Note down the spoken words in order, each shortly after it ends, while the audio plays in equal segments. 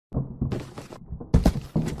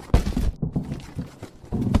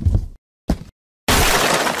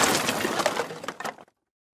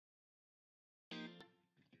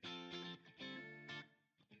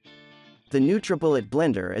The NutriBullet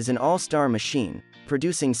blender is an all-star machine,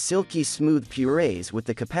 producing silky smooth purees with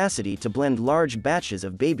the capacity to blend large batches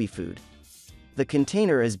of baby food. The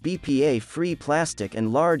container is BPA-free plastic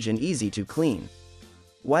and large and easy to clean.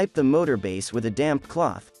 Wipe the motor base with a damp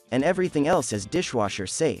cloth, and everything else is dishwasher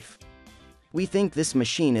safe. We think this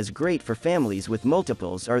machine is great for families with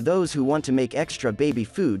multiples or those who want to make extra baby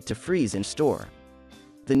food to freeze and store.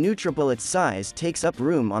 The NutriBullet's size takes up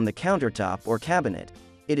room on the countertop or cabinet.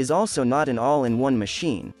 It is also not an all-in-one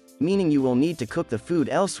machine, meaning you will need to cook the food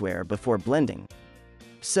elsewhere before blending.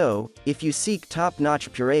 So, if you seek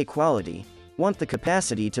top-notch puree quality, want the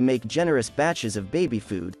capacity to make generous batches of baby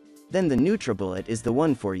food, then the NutriBullet is the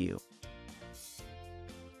one for you.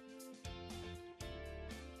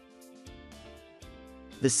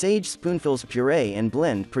 The Sage Spoonfuls Puree and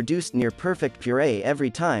Blend produced near-perfect puree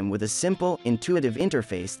every time with a simple, intuitive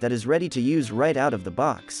interface that is ready to use right out of the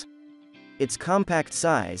box. Its compact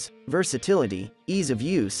size, versatility, ease of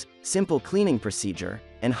use, simple cleaning procedure,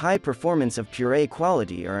 and high performance of puree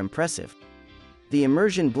quality are impressive. The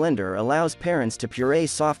immersion blender allows parents to puree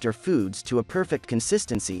softer foods to a perfect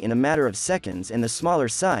consistency in a matter of seconds, and the smaller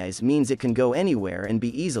size means it can go anywhere and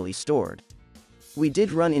be easily stored. We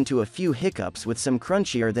did run into a few hiccups with some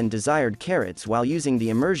crunchier than desired carrots while using the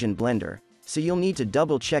immersion blender, so you'll need to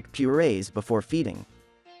double-check purees before feeding.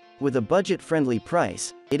 With a budget-friendly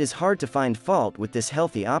price, it is hard to find fault with this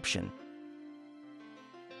healthy option.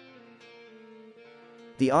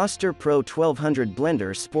 The Oster Pro 1200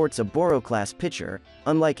 blender sports a Boroclass pitcher,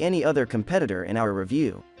 unlike any other competitor in our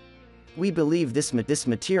review. We believe this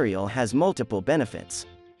material has multiple benefits.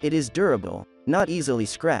 It is durable, not easily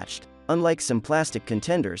scratched, unlike some plastic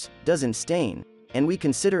contenders, doesn't stain, and we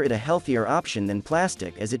consider it a healthier option than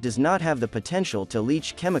plastic as it does not have the potential to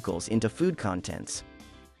leach chemicals into food contents.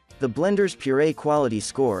 The blender's puree quality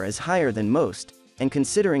score is higher than most, and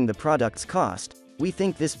considering the product's cost, we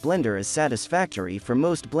think this blender is satisfactory for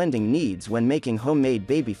most blending needs when making homemade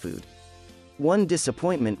baby food. One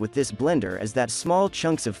disappointment with this blender is that small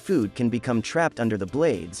chunks of food can become trapped under the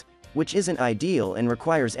blades, which isn't ideal and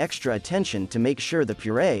requires extra attention to make sure the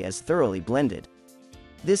puree is thoroughly blended.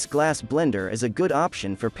 This glass blender is a good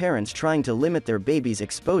option for parents trying to limit their baby's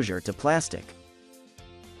exposure to plastic.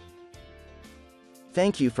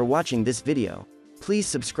 Thank you for watching this video. Please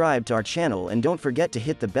subscribe to our channel and don't forget to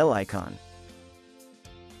hit the bell icon.